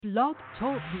Blog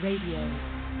Talk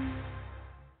Radio.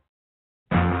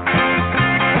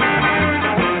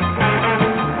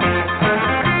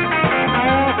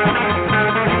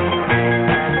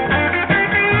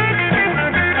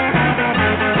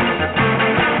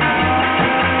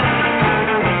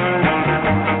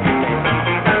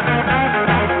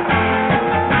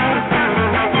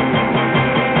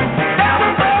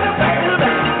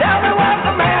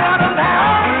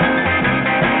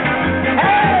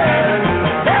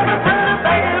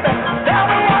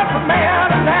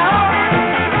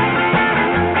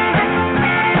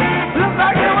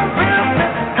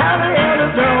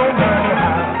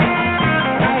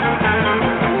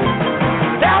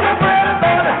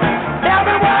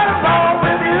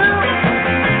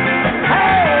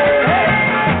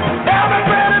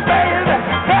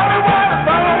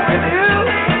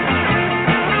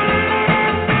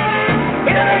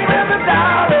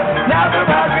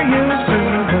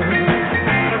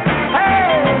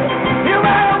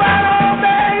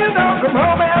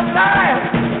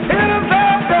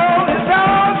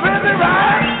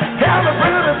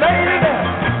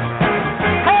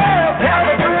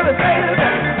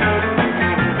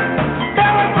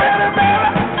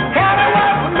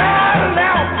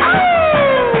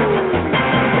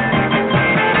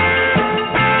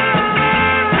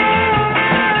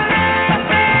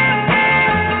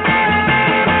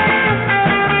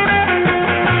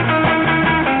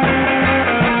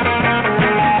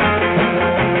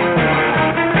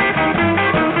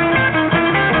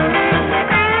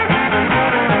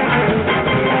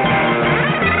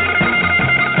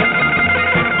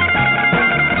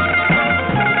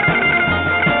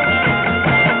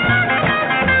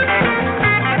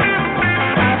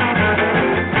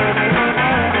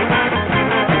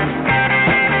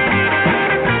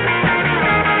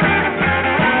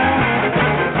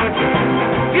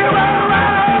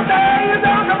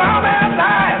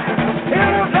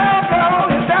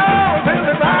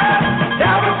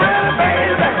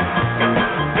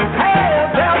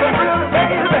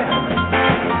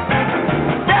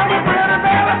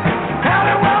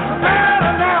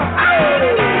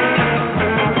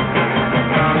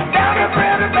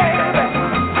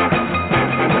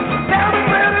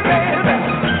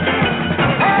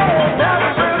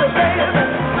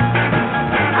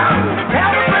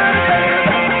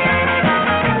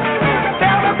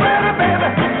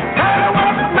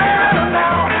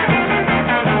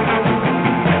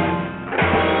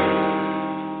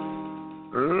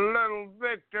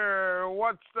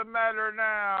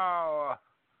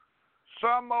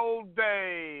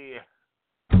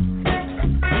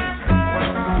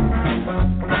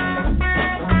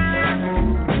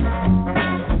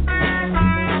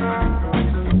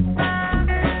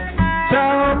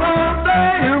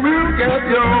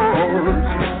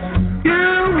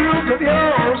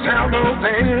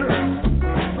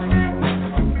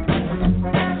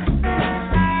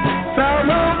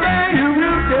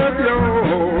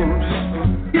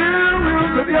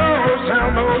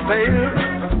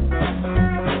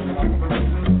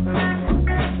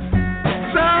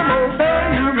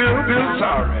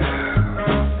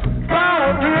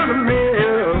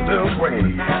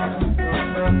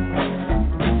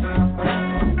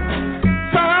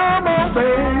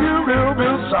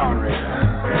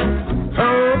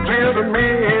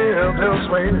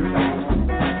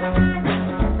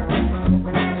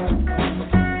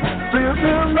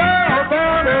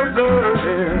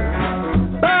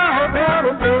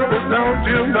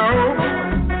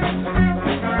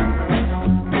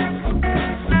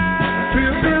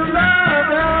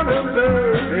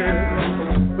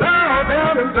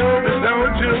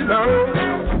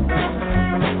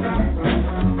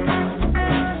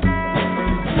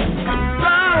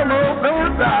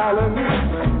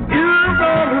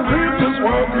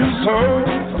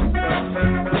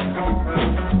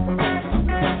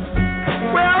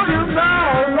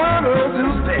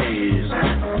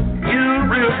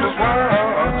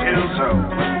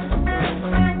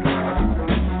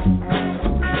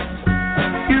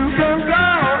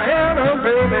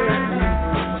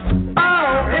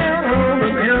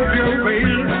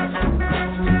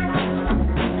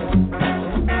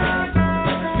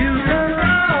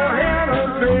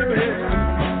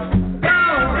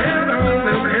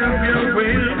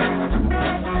 Will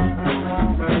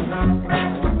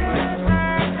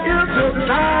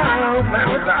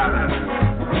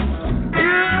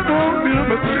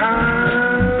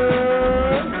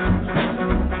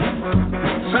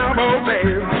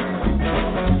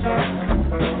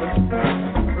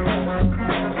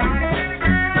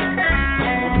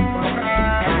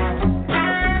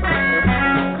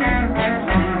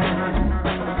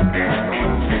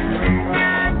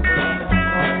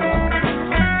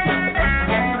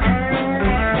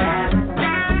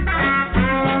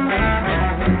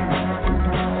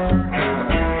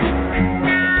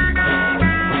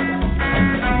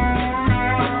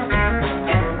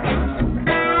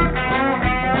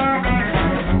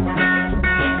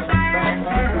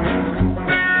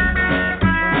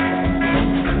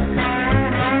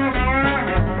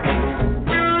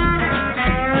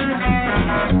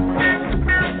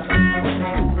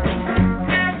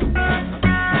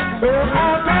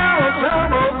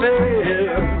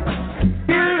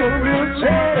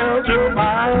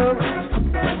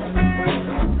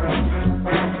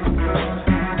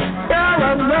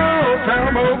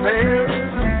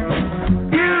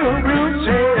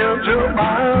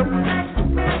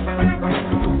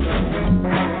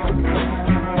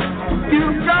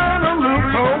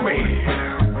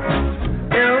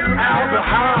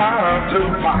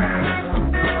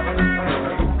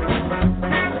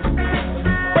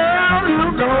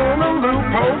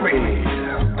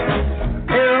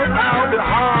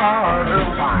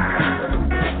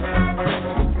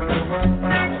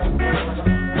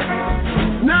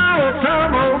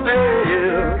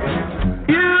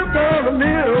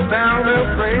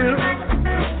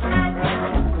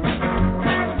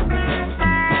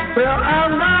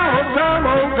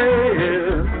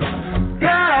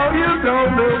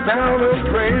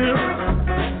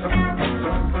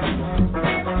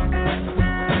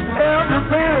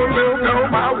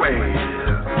way.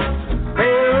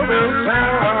 Bell will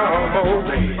sound all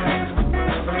day.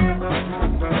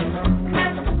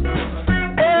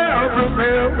 Every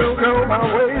bell will go my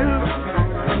way.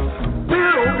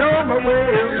 Will go my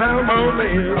way, sound all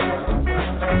day.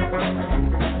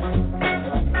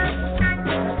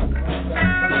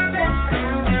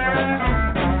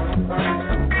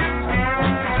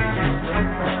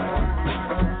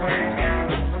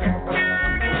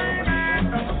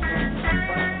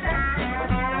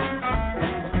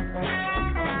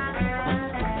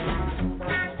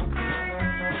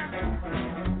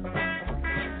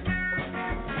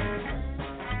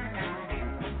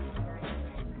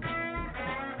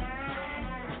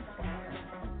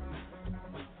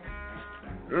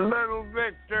 Little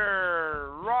Victor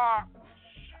rocks.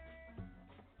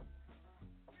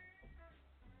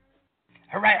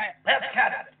 Hooray, let's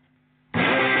cut it.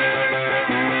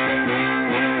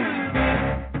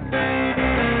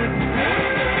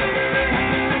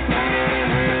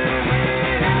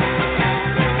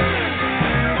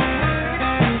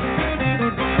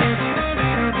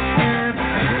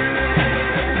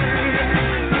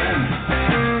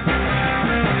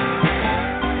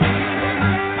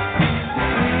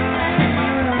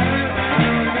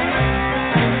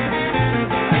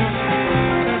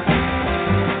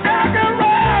 I can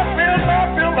ride in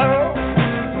my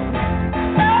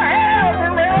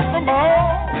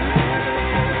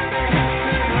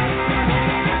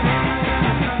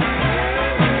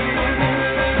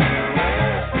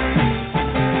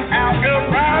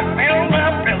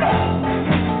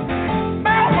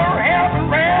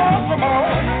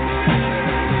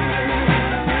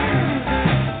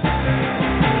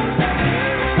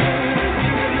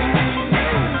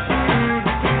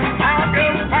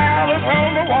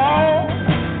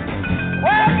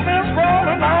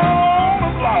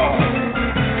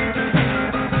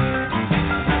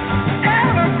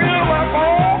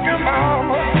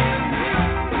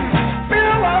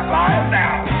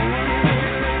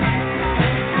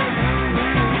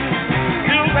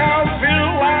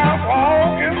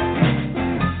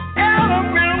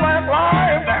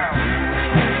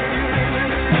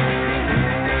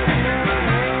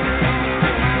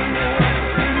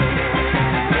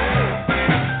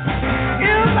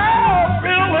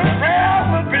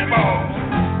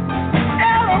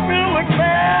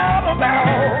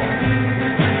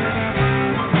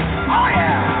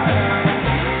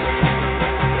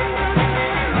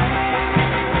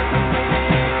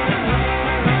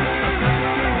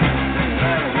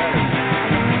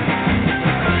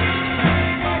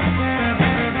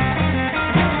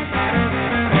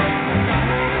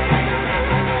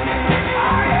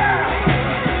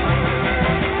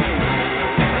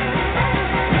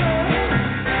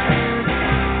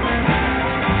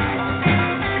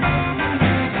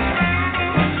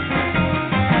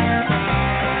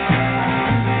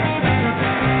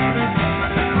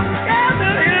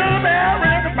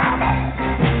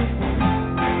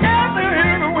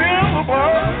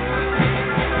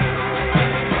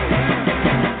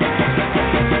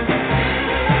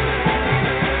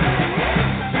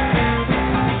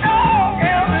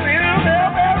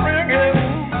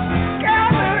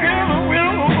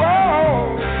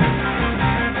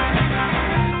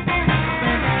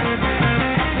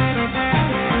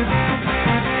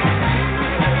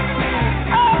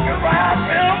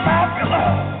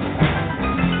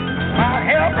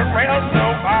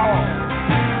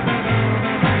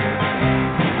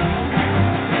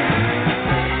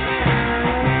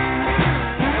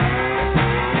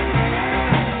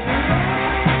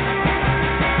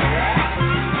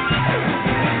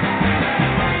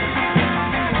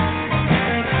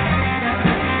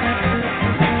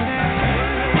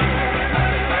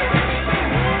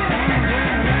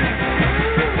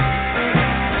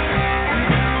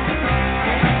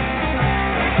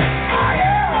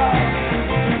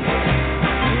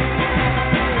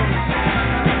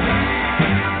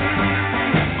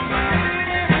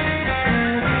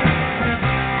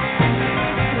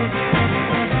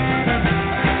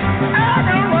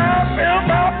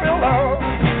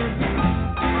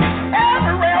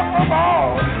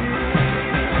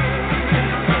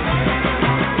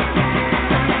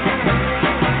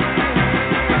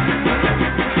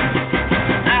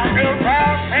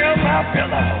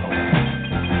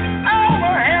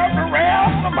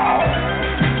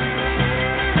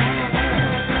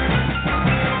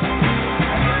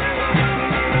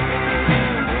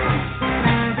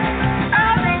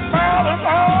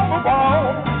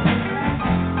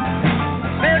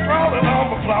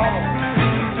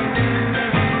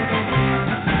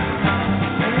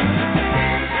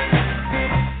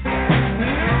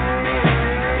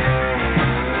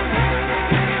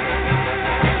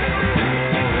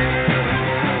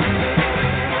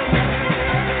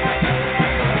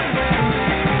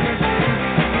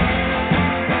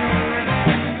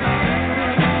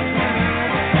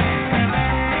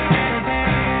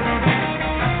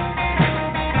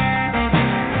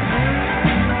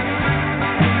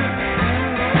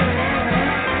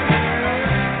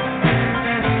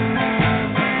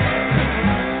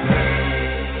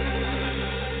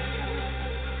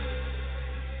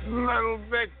Little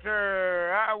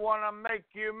Victor, I want to make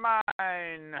you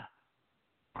mine.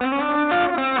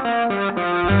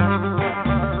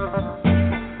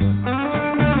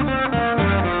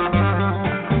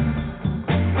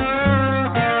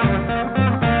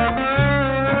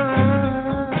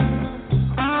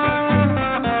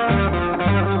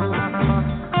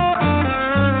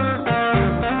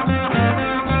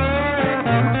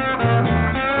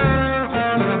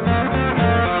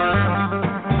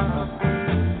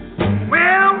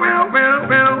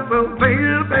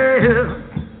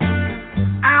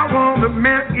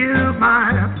 Make you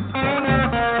mine.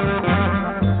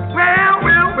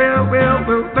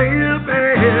 Well, baby,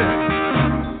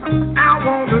 I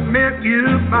want to make you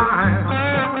mine.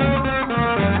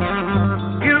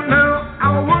 You know I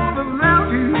want to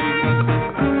love you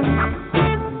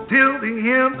till the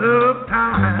end of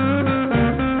time.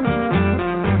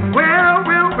 Well,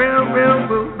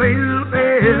 baby,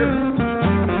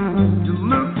 you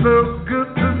look so good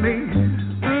to me.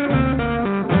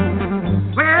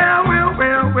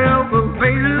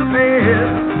 Baby,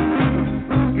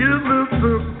 you look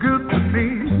so good to me.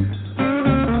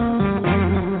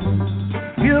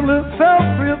 You look so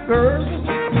sweet, girl,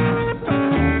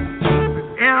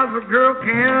 as a girl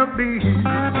can be.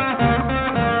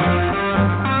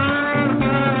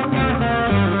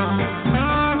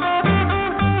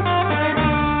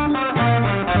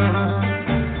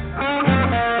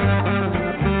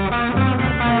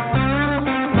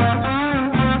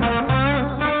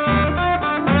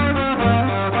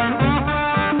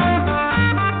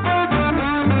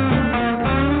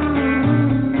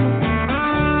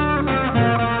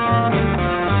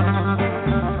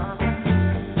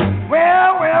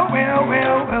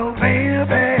 Well,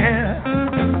 baby,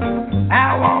 I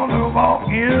want to walk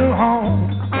you home.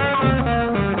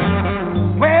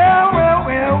 Well,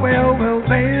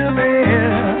 baby,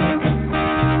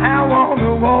 I want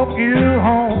to walk you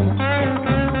home.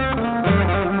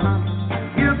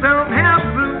 You don't have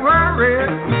to worry,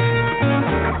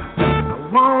 I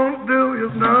won't do you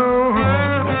no harm.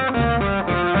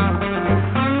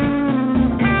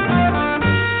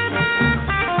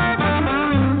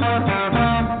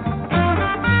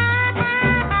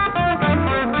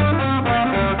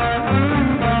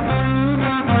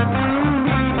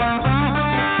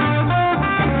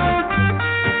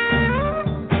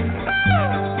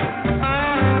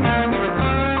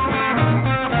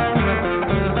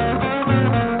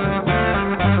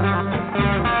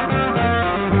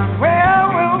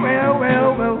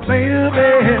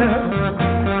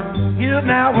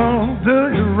 Now won't do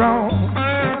you wrong.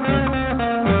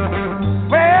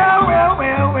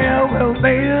 Well,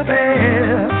 baby,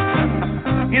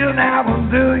 you now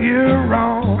won't do you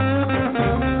wrong.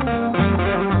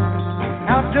 I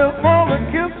just wanna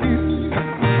kiss you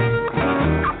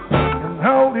and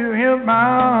hold you in my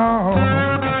arms.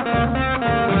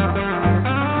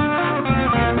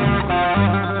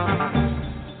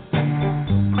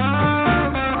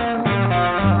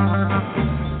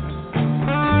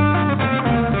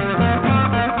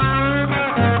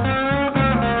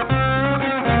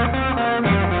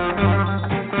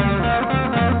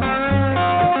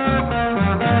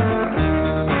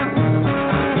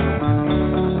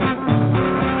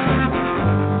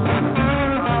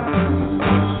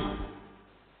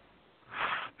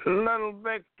 Little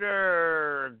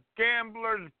Victor,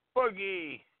 Gambler's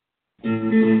Boogie.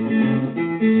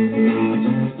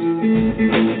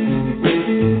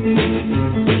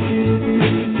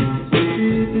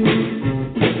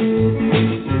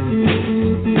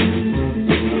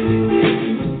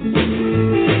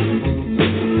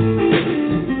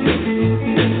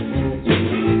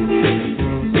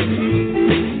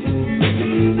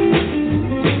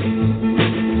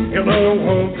 Hello,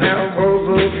 hometown,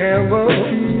 Rosa Campbell.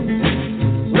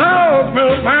 Lord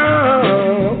will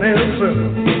found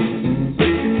himself.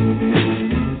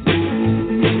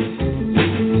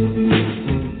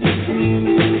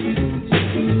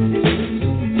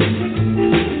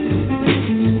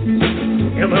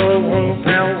 Hello,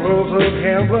 hometown, Rosa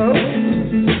Campbell.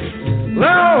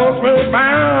 Lord will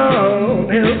found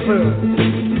himself.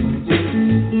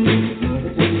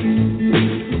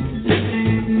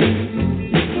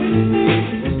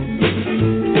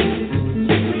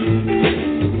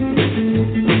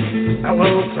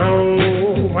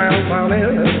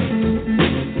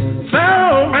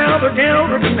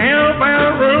 Together can help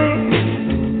our room.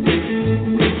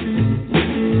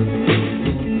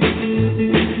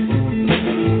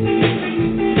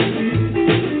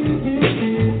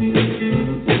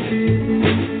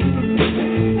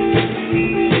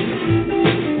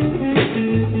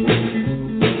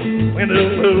 When the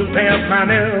blues dance my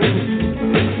nose,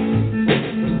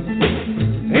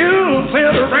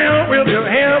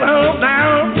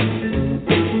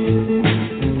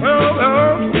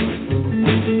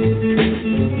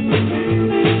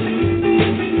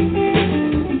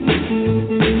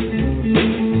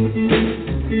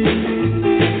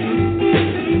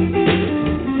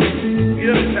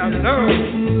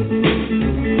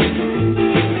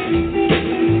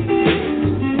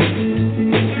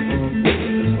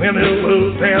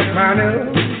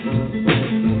 down.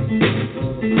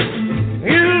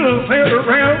 You sit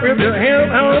around with your head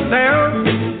hung down.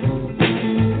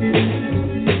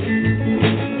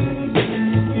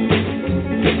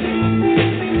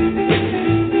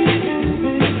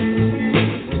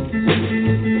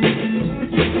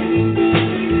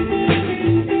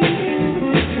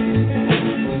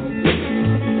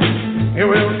 You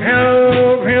will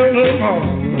come in the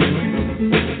morning.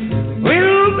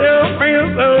 We'll still feel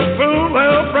so full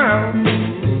of brown.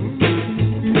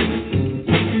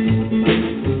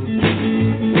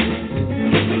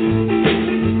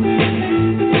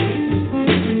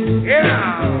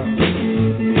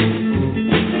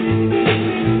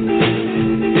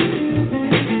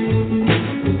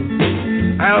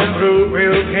 I'll through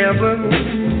real camping.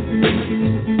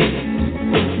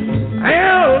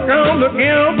 I'll come to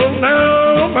gamble no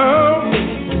more.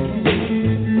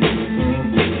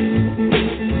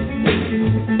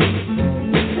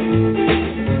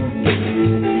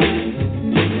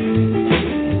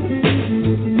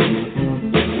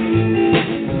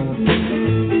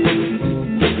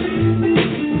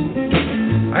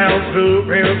 I'll through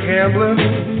real gambling.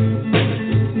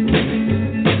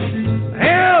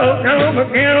 Come to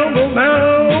gamble no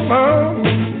more.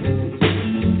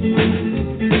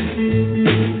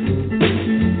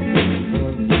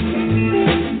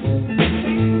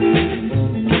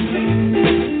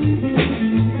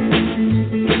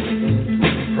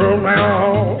 From now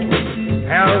on,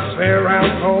 I'll say I'm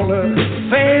gonna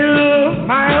sail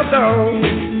my dog.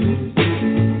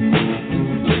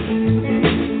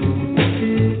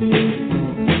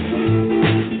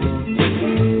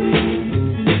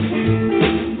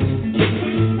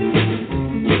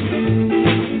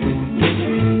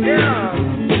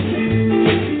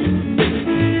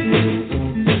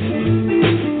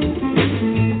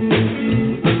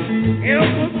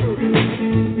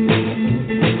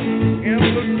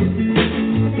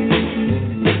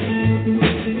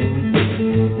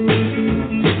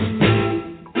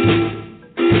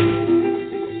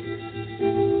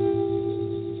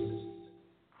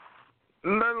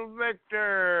 Little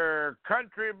Victor,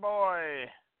 country boy.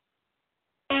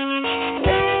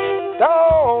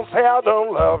 Don't say I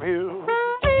don't love you,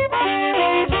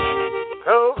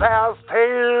 'cause I'll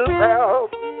stay out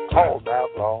all that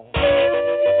long.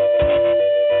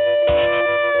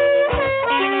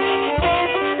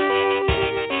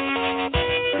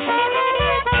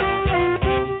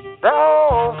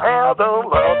 Don't say I don't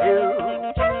love you,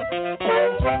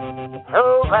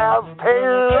 'cause I'll stay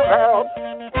out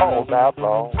all that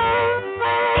long.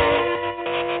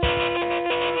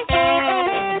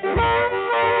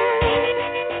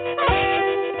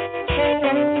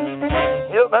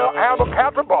 You know, I'm a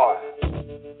country boy.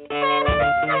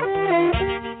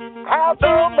 I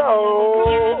don't know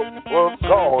what's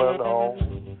going on.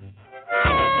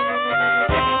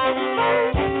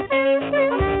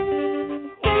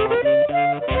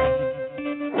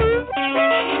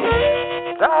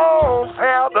 Don't say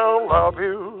I don't love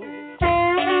you,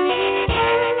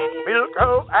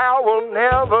 because I will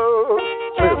never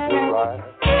live you right.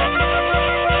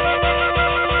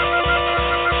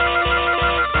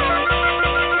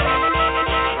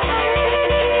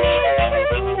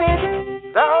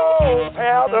 Don't say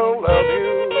I don't love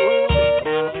you,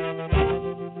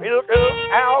 because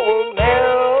I will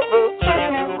never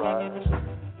live you right.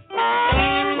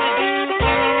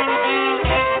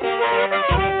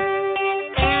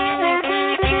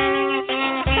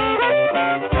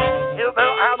 You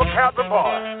know I'm a country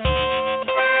boy.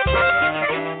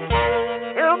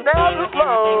 You never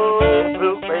slow to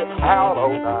stay out all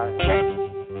night.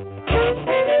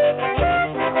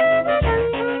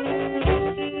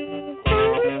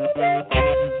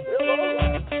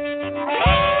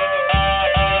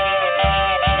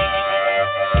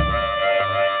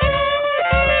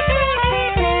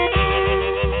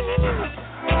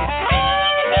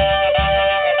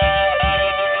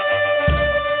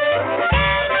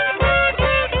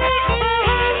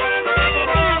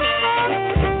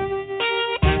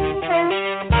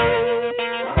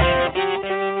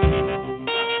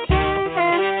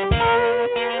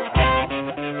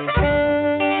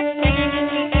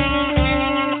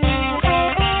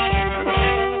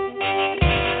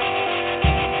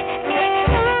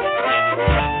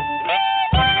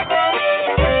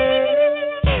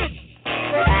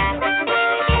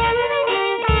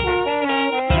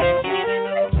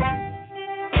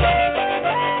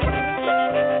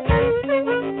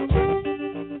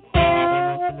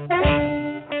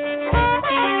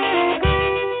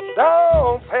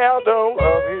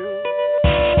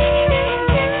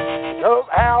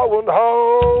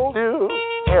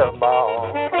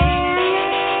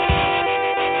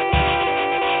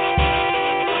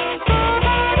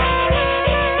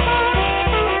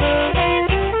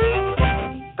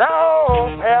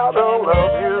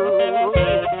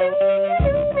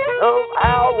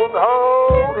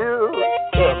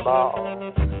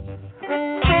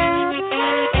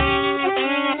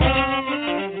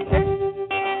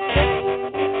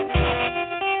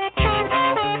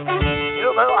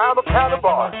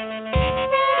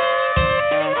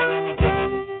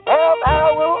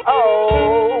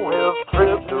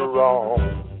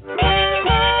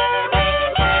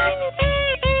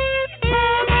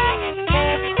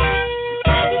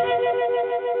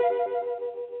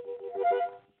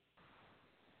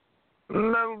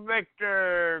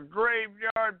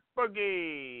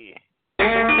 boogie.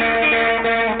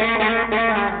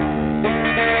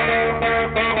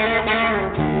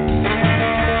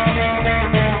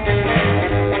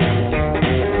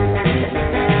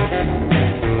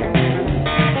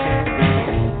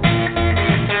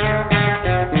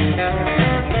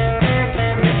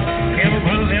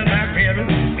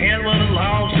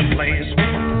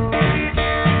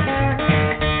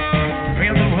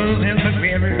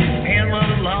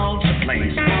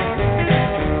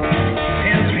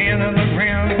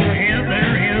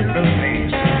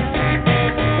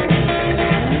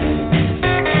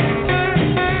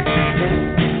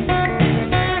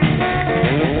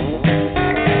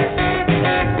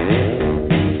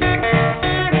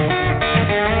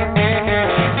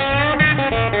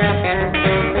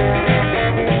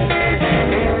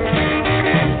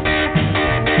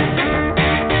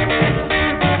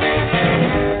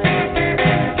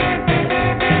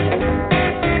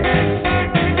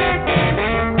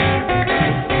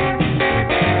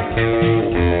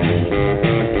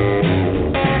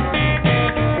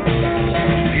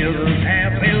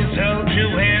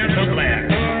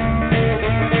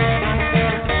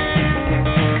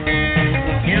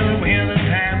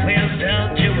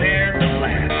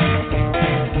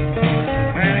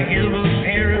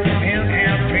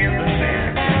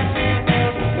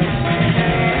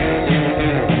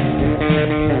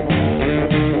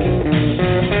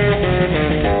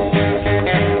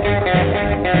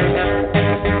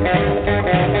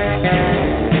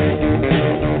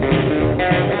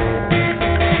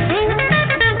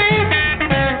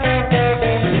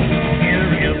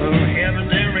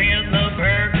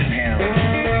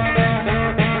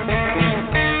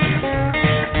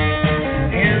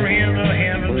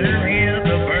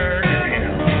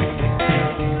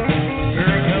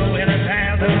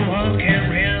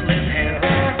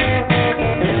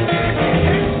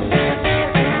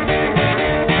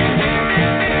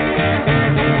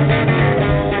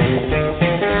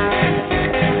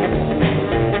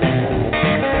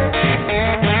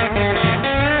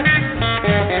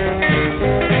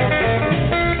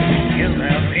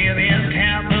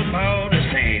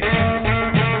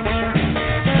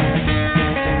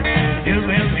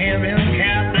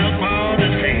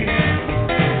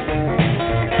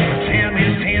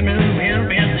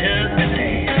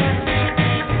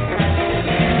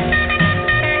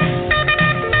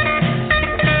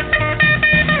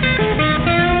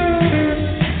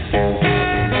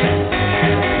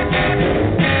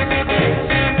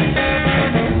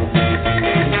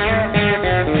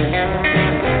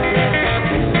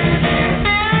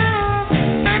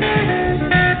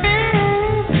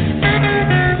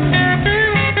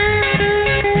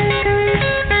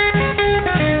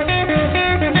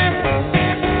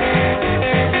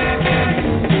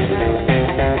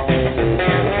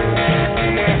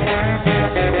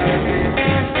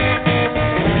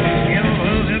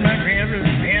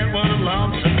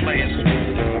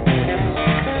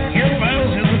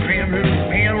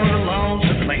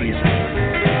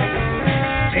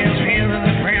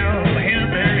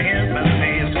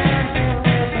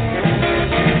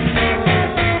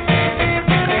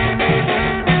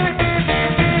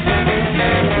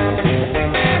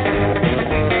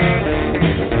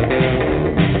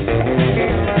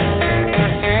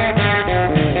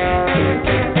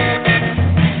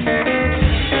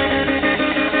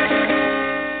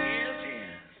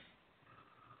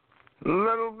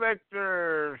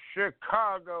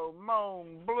 Chicago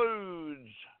Moan Blues.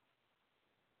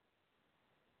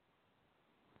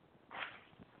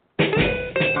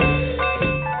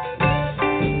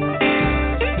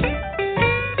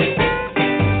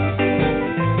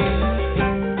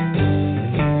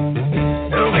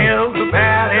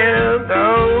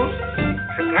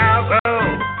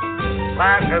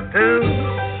 Like I do.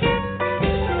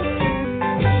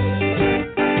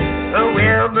 The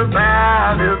wind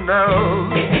about it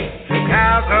knows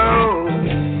Chicago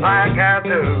like I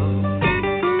do.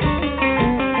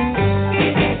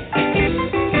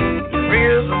 The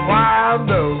reason why I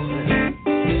know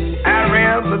I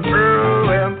ran the through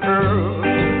and through.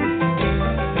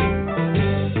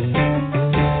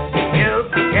 If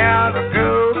you gotta go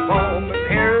home, and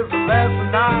here's the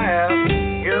lesson I have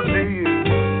give to you.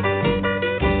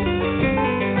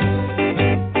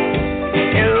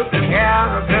 Got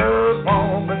a good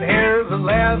woman, here's a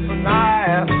lesson I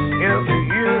have give to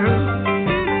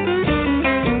you.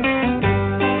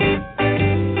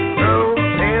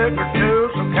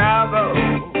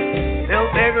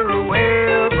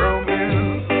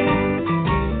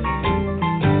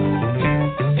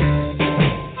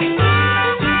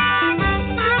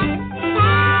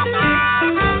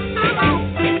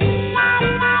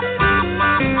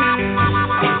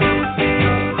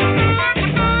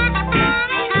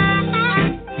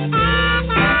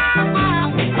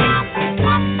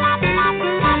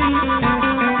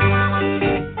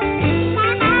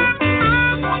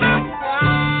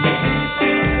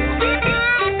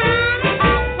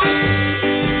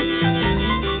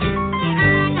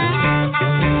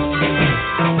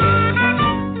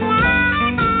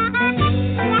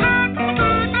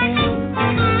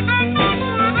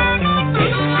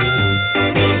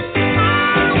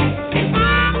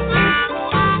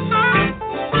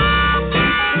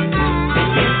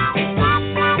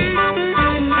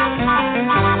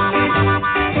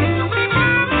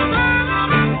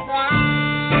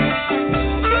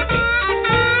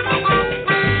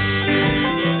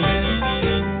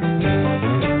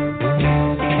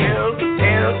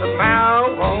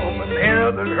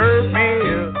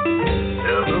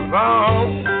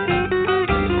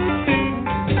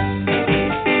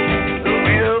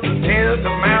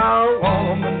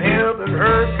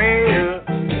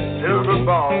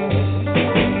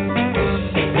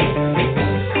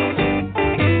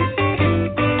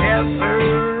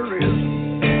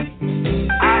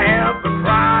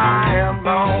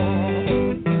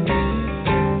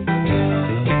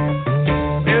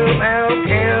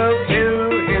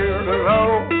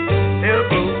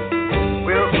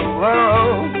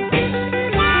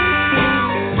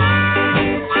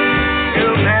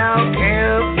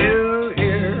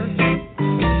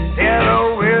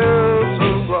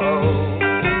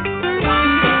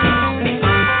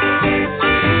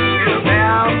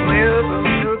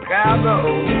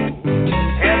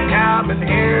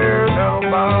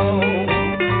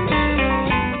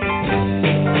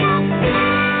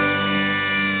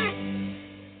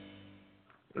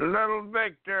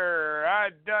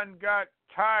 done got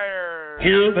tired.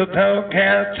 You the dog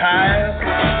got tired.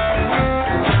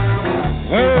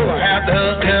 Oh, I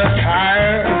done got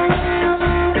tired.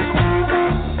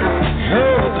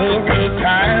 Oh, dog got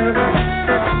tired.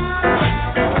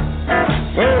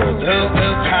 Oh, dog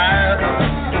got tired.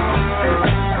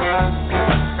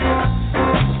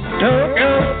 Dog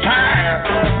got tired.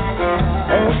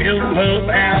 Oh, you love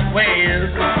our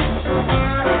ways.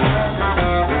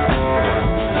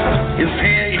 You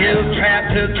say you try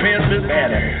to treat me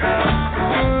better.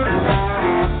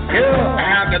 Girl,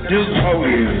 I can do for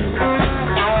you.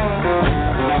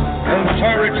 I'm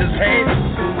sorry to say,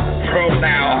 from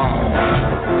now on,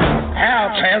 I'll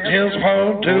try just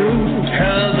for two,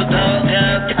 'cause the dog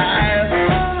got tired.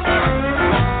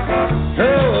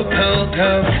 The dog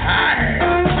got tired.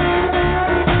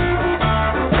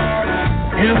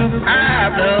 You, I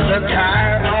done got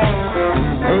tired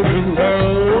of the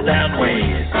low down ways.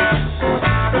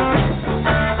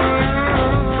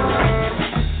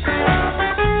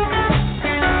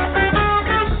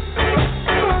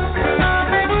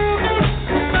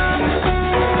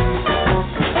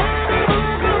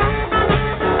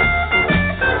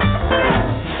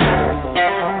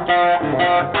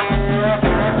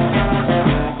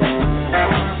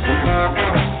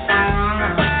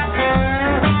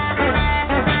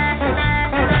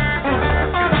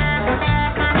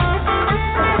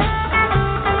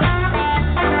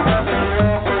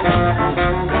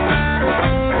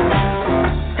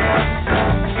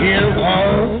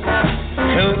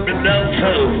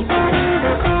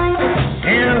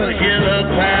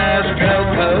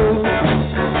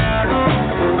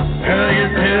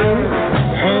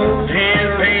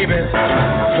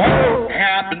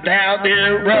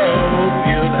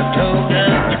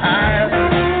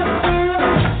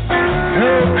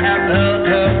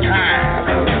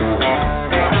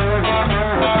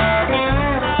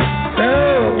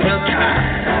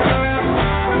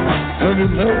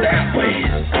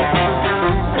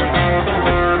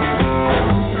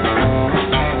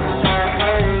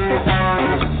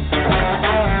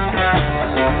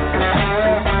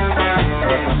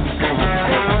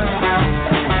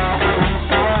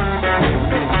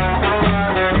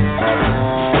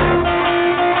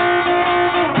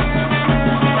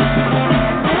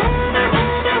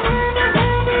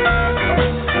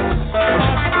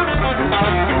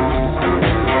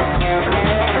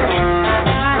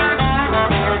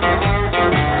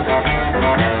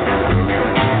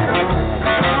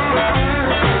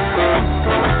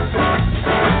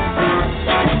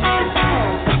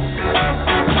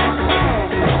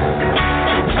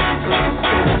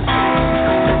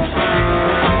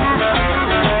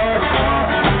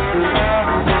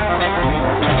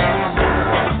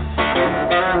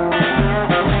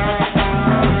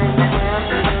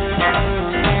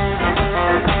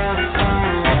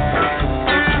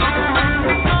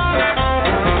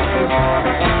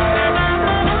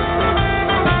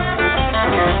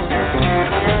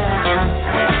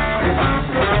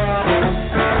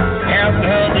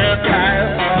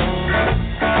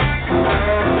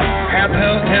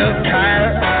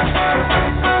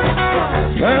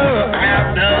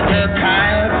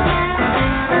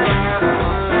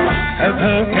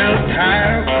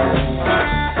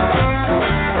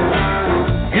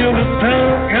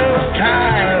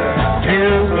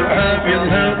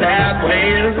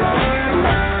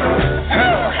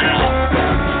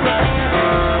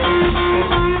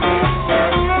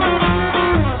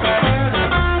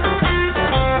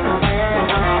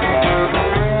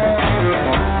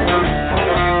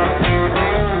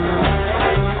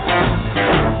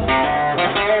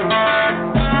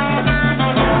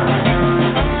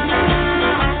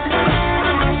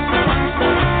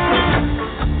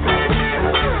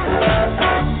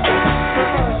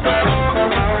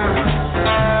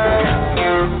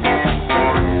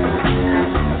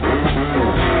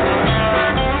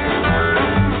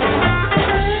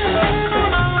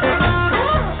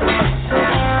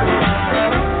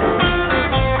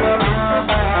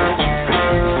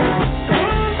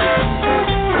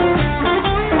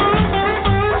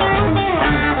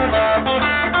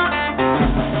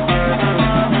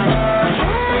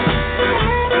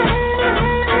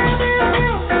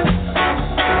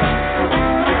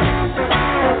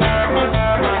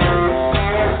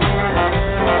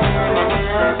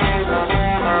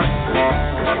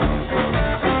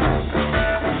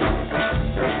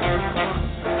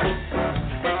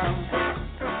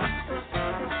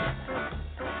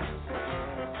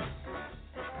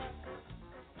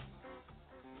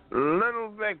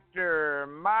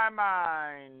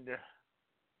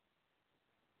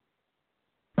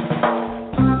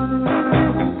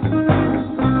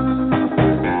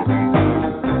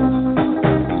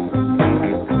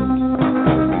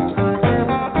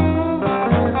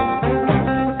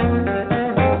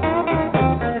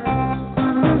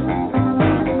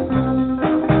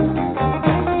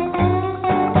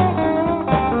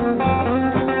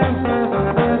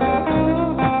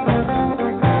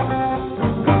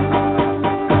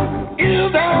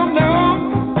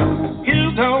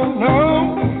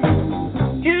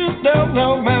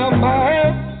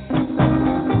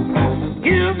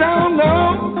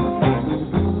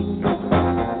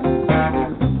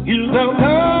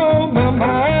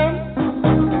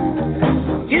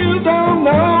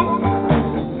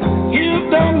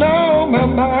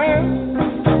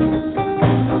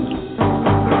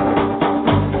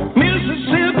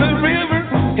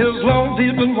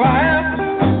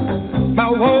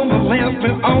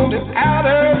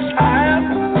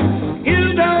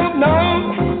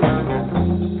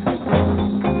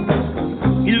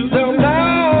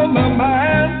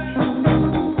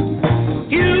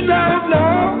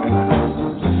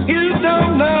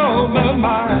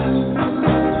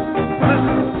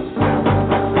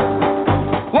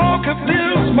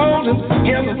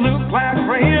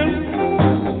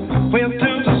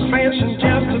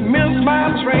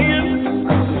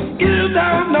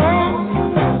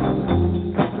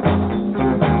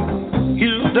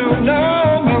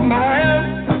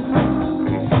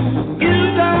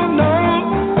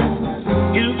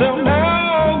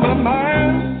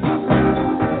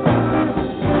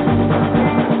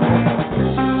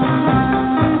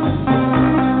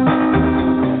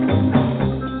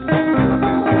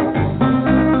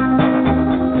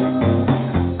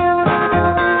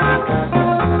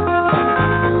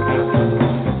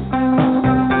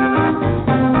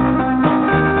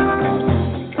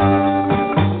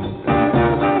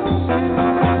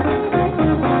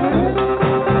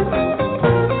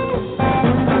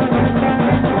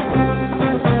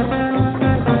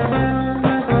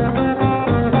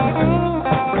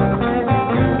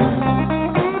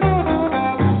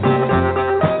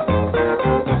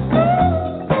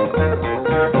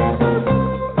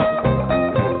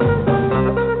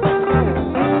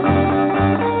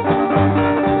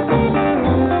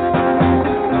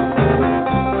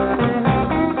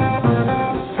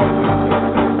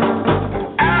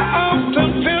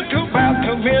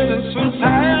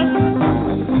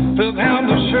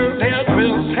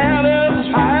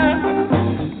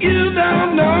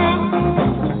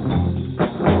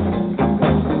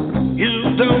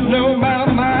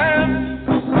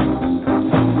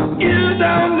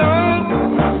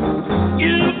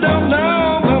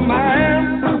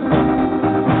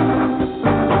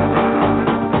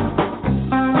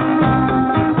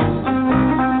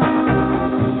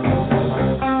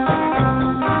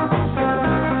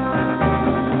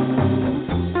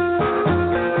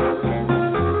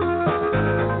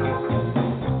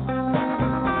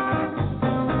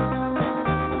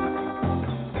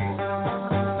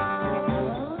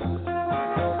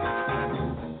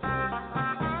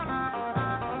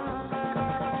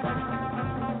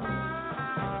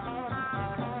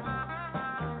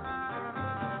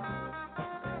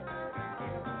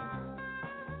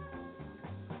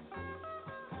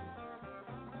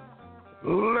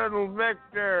 Little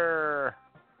Victor,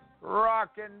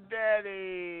 Rockin'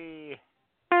 Daddy.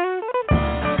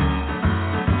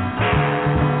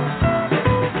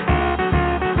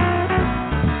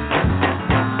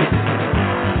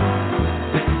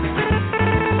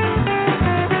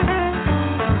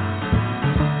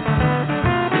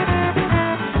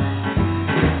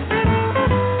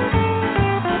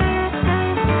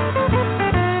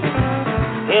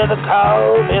 Hear the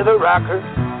call, hear the rocker.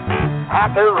 I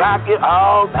can rock it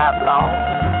all night long.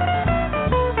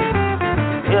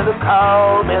 Hear the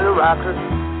call, hear the rocker.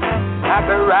 I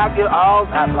can rock it all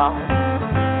night long.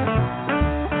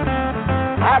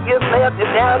 I can let it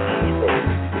down easy.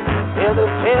 Hear the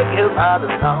pick is out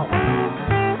of song.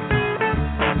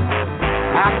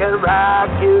 I can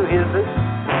rock you easy.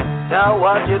 Don't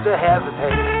want you to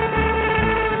hesitate.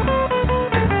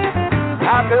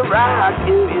 I can rock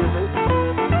you easy.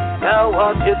 Don't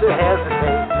want you to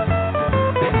hesitate.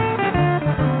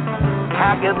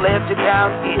 I can let you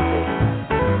down easy,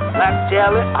 like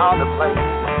jelly on the plate.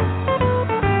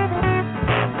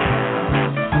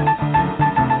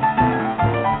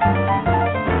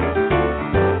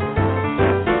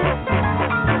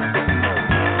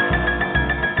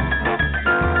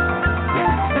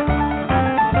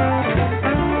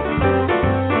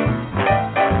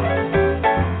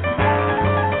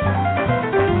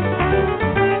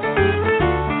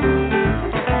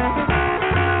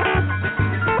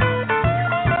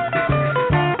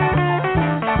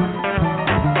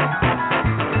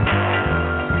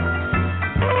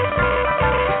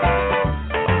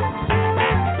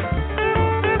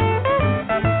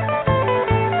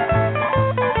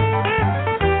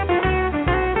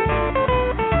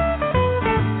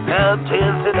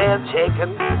 Twisted and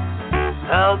shaken,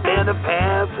 come in the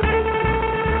pants of me.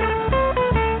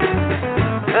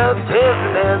 Come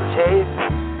twisted and shaken,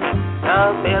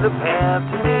 come in the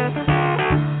pants of me.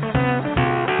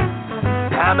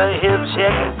 I'm a hip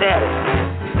shaking daddy,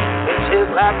 it's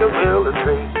just like a willow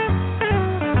tree.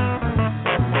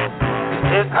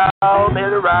 They call me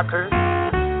the rocker,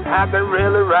 I can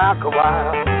really rock a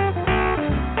while.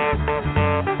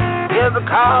 Yeah, they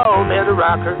call me the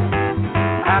rocker,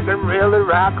 I can really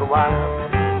rock a while.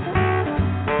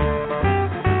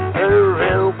 Hey,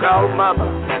 real cold mama,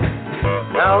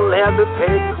 don't let me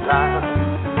take the time.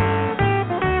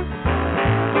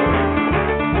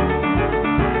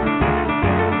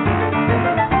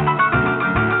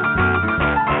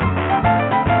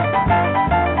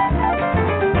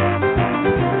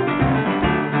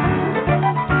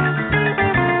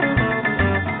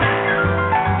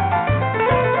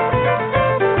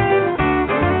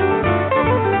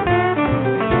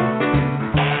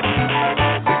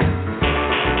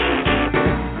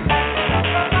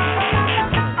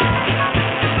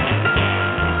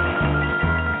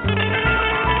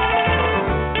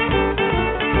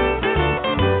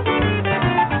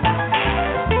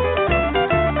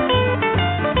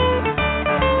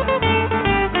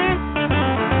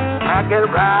 I can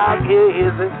rock you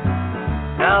easy,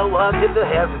 don't want you to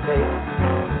hesitate.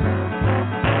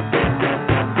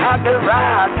 I can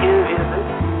rock you easy,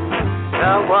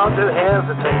 don't want to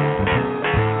hesitate.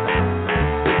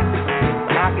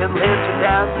 I can let you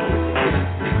down easy,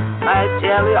 like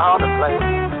jelly on a plate.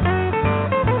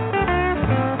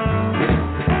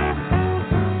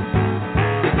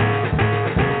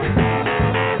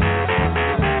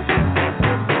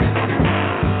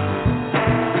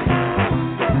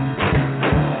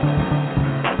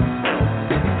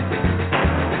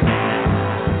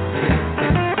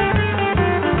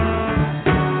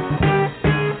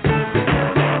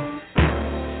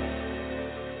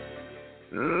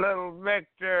 Little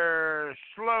Victor,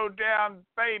 slow down,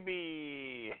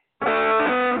 baby. Slow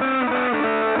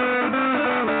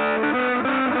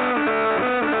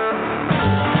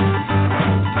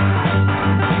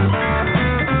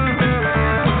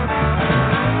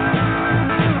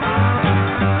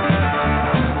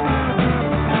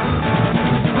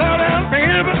down,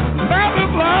 baby, baby,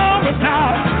 blow me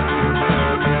top.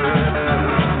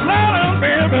 Slow down,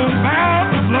 baby,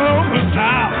 baby, blow me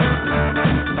top.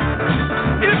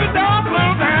 If it don't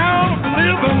blow down, I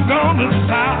believe I'm gonna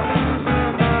stop.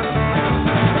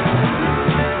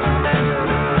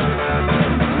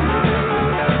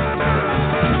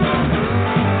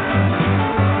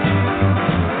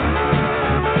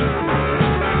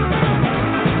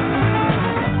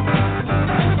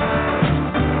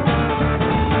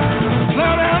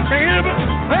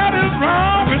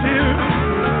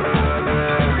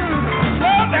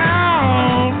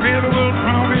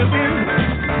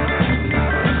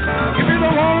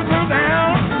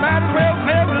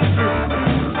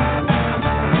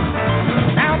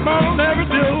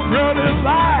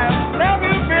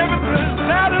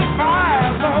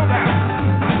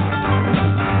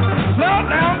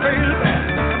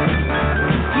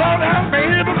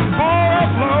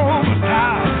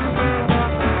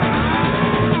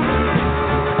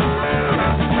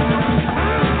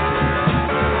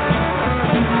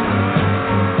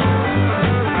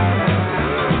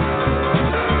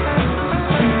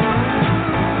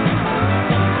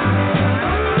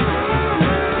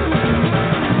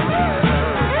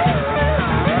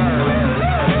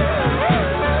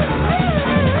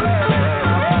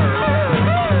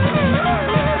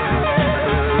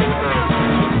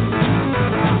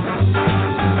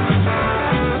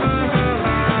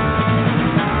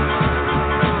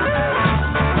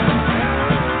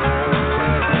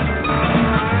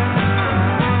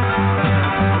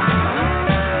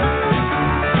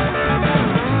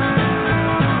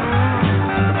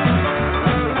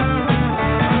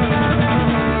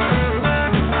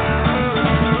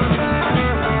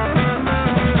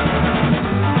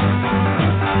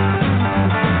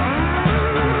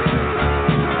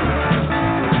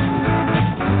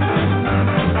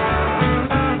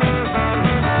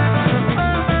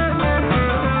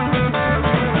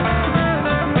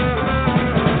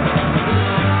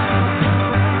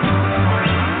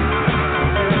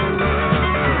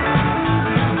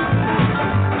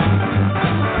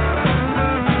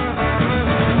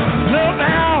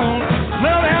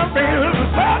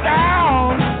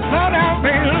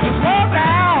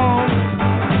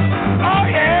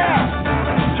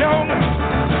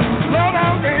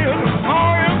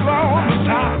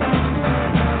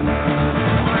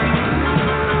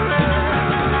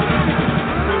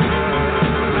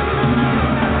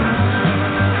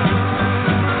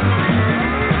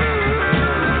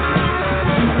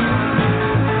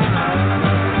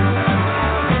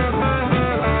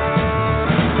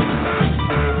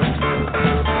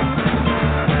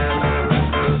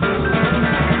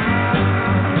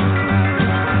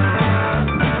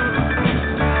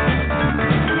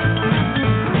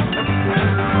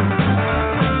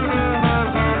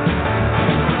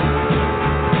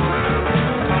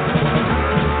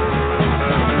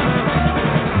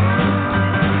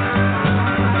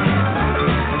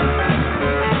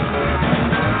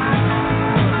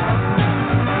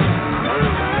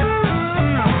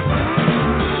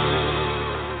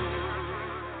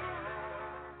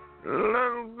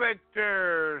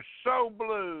 Victor, So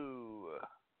Blue.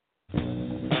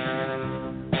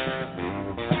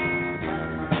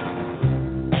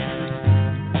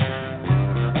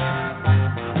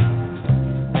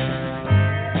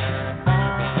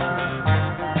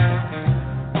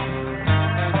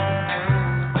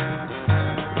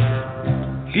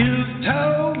 You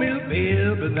told me,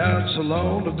 baby, not so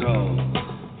long ago.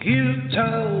 You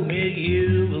told me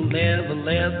you will never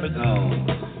let me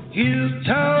go. You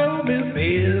told me,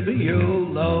 baby, your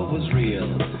love was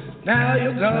real. Now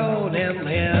you're gone and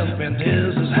left me, and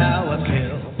this is how I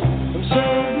feel. I'm so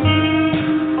blue.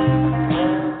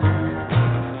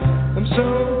 I'm so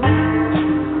blue.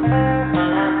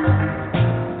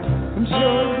 I'm so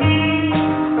blue.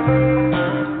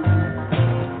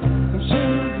 I'm so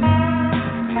blue.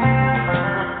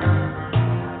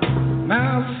 My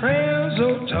friends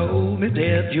all told me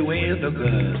that you ain't no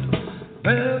good,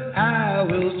 but I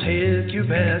will take you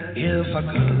back if I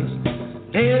could.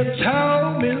 They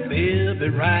told me, baby,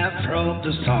 right from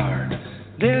the start,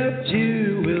 that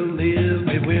you will leave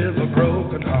me with a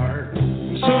broken heart.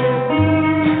 I'm so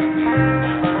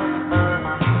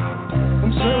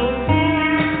I'm so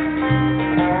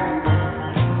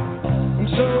I'm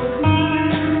so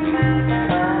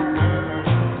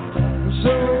I'm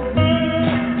so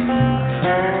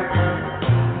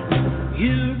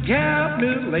you got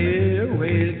me lay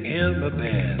awake in my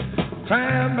bed,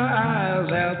 crying my eyes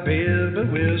out, baby,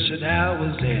 wishing I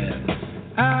was dead.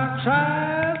 I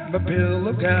cried, my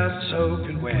pillow got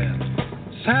soaking wet.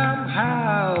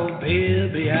 Somehow,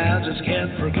 baby, I just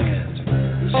can't forget.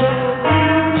 I'm so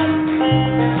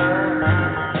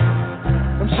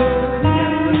I'm so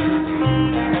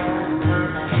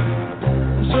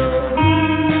I'm so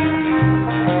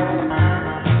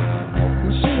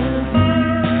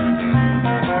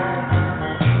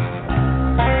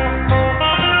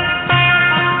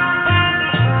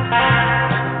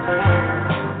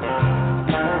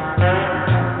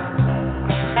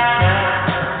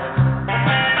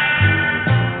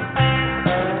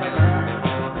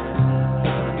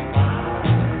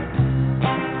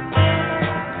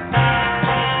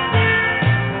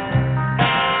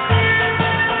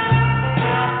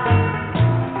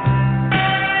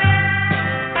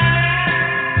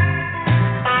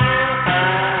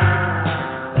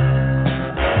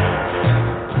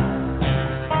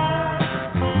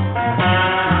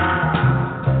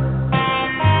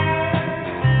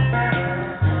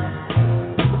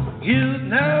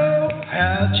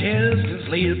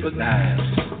sleep at night.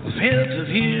 The hint of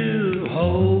you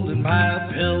holding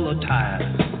my pillow tight.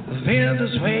 The wind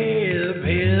is way,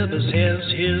 baby, since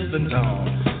you've been gone.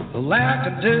 All I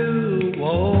can do,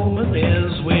 woman,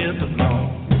 is weep and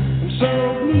moan. I'm so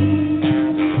blue.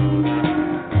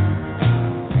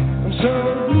 I'm so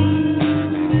blue.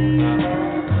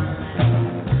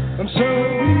 I'm so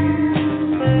blue.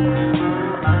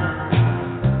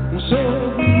 I'm so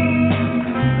blue.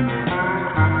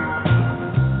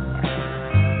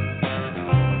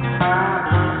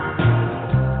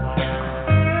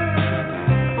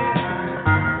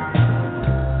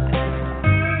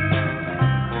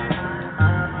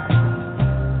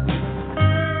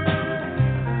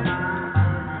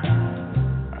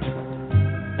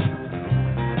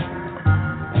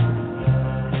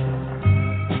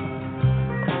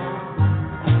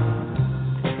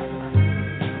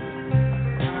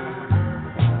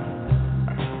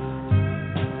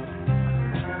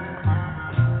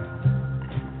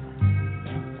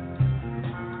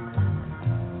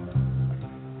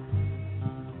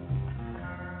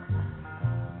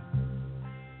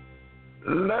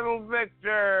 Little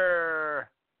Victor,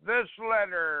 this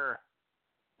letter.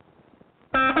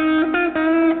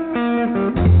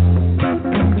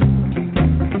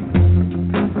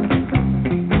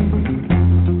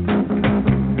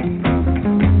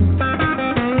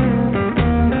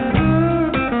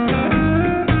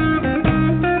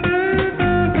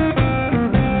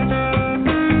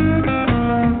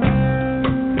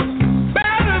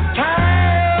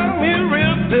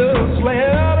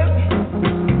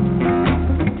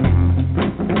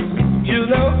 You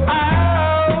know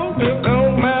I'll be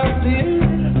on my feet.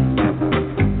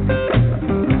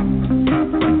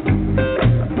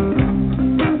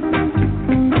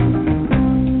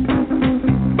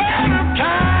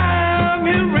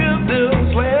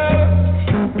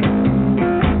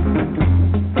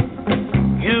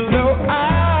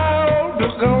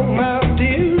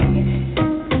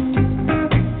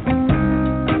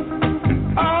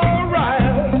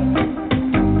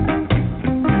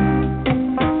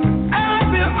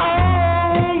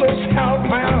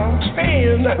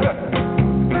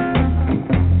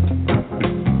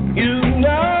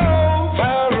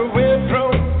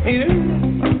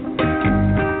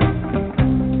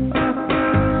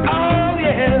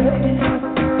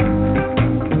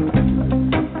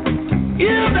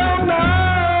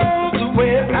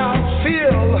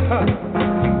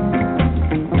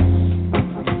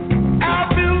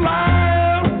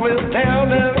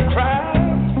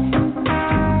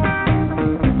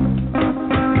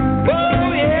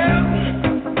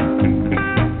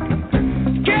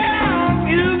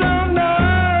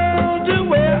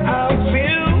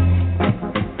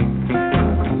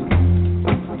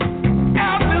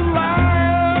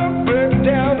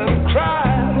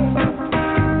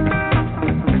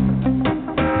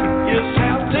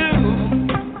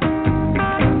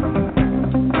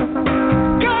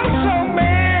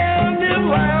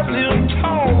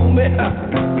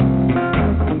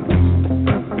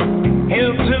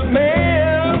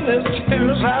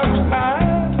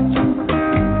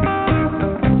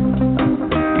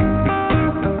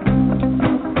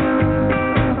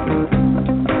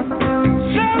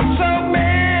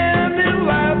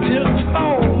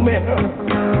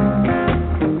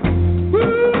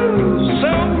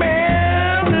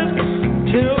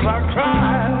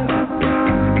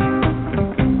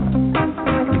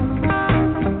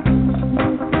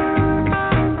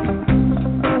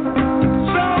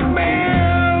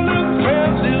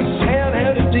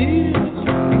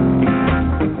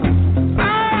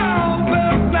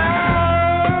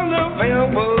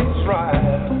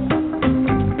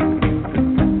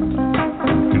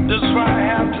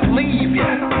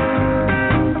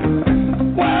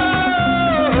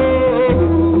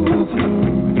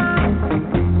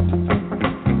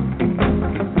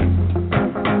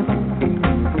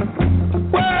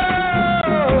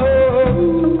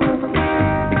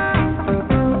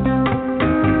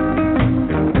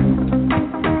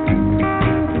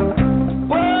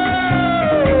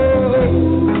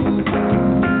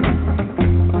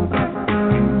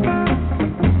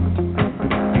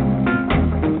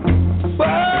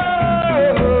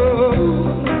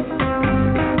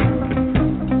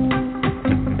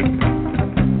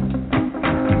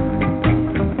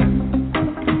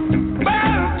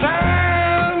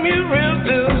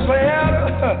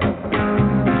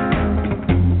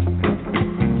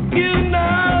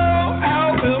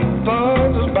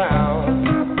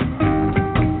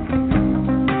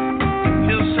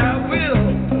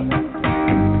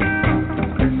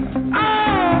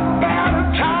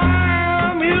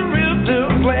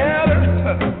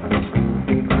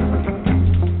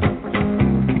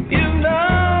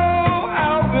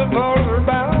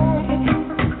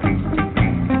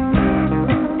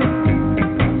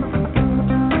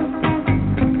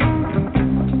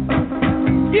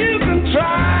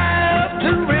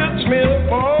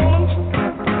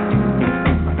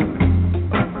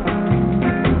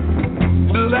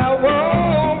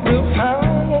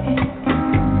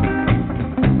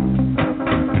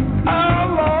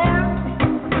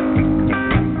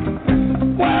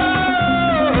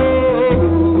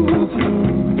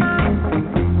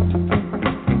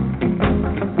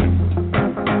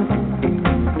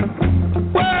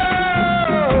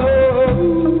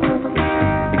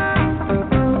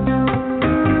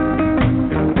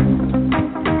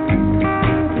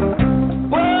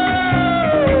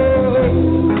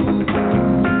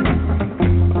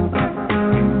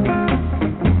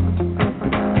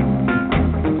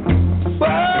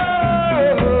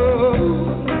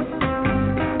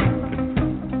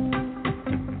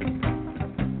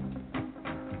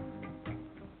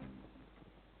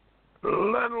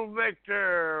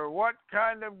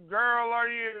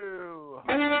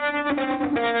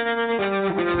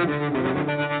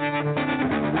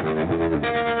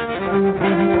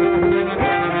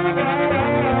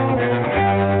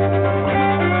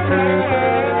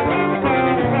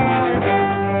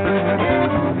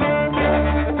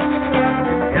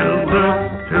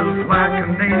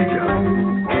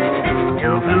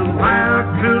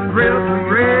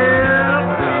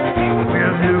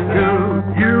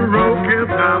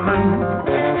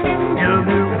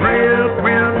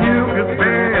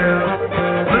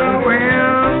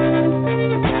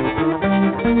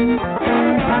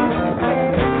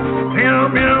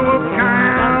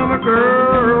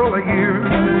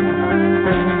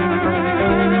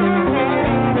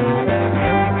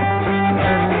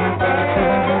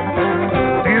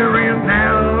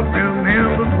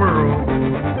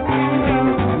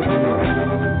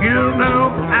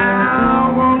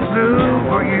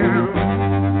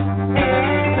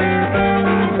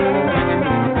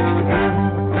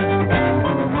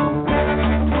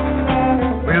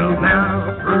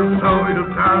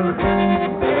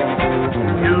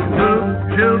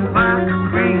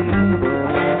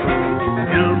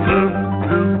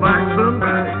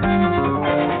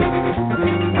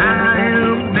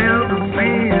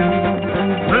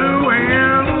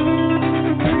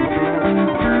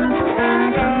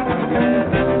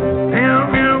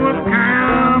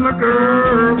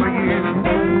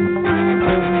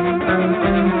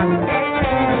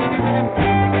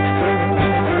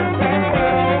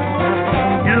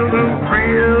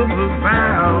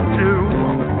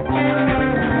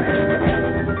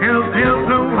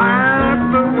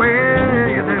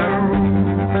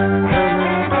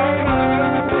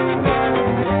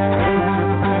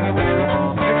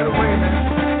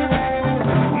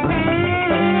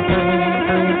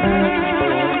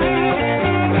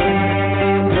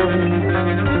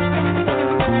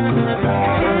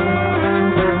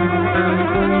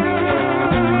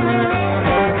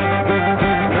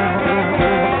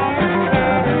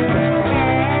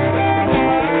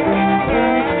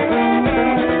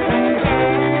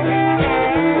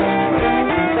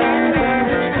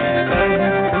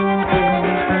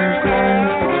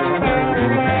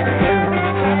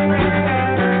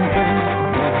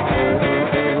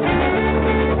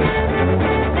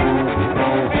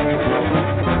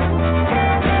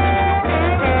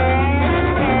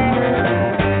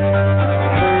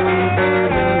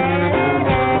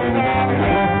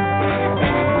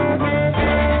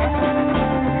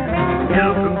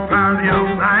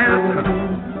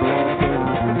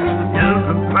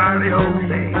 mighty old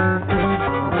day.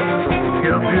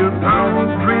 If you saw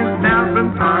Prince down in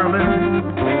Ireland,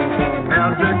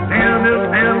 Magic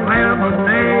Candace and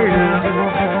Amadeus,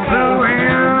 Blue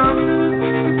Hand.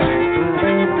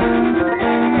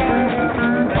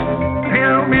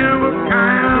 Tell me what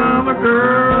kind of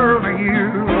girl are you?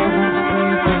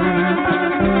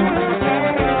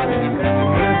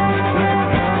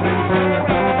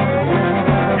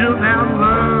 Just how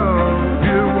love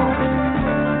you want.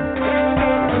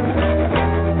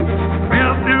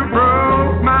 If you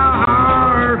broke my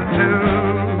heart too.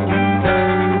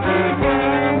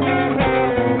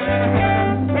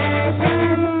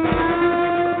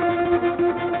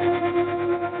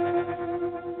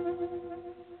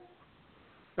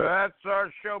 That's our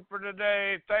show for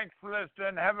today. Thanks for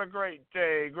listening. Have a great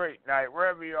day, great night,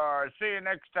 wherever you are. See you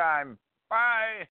next time. Bye.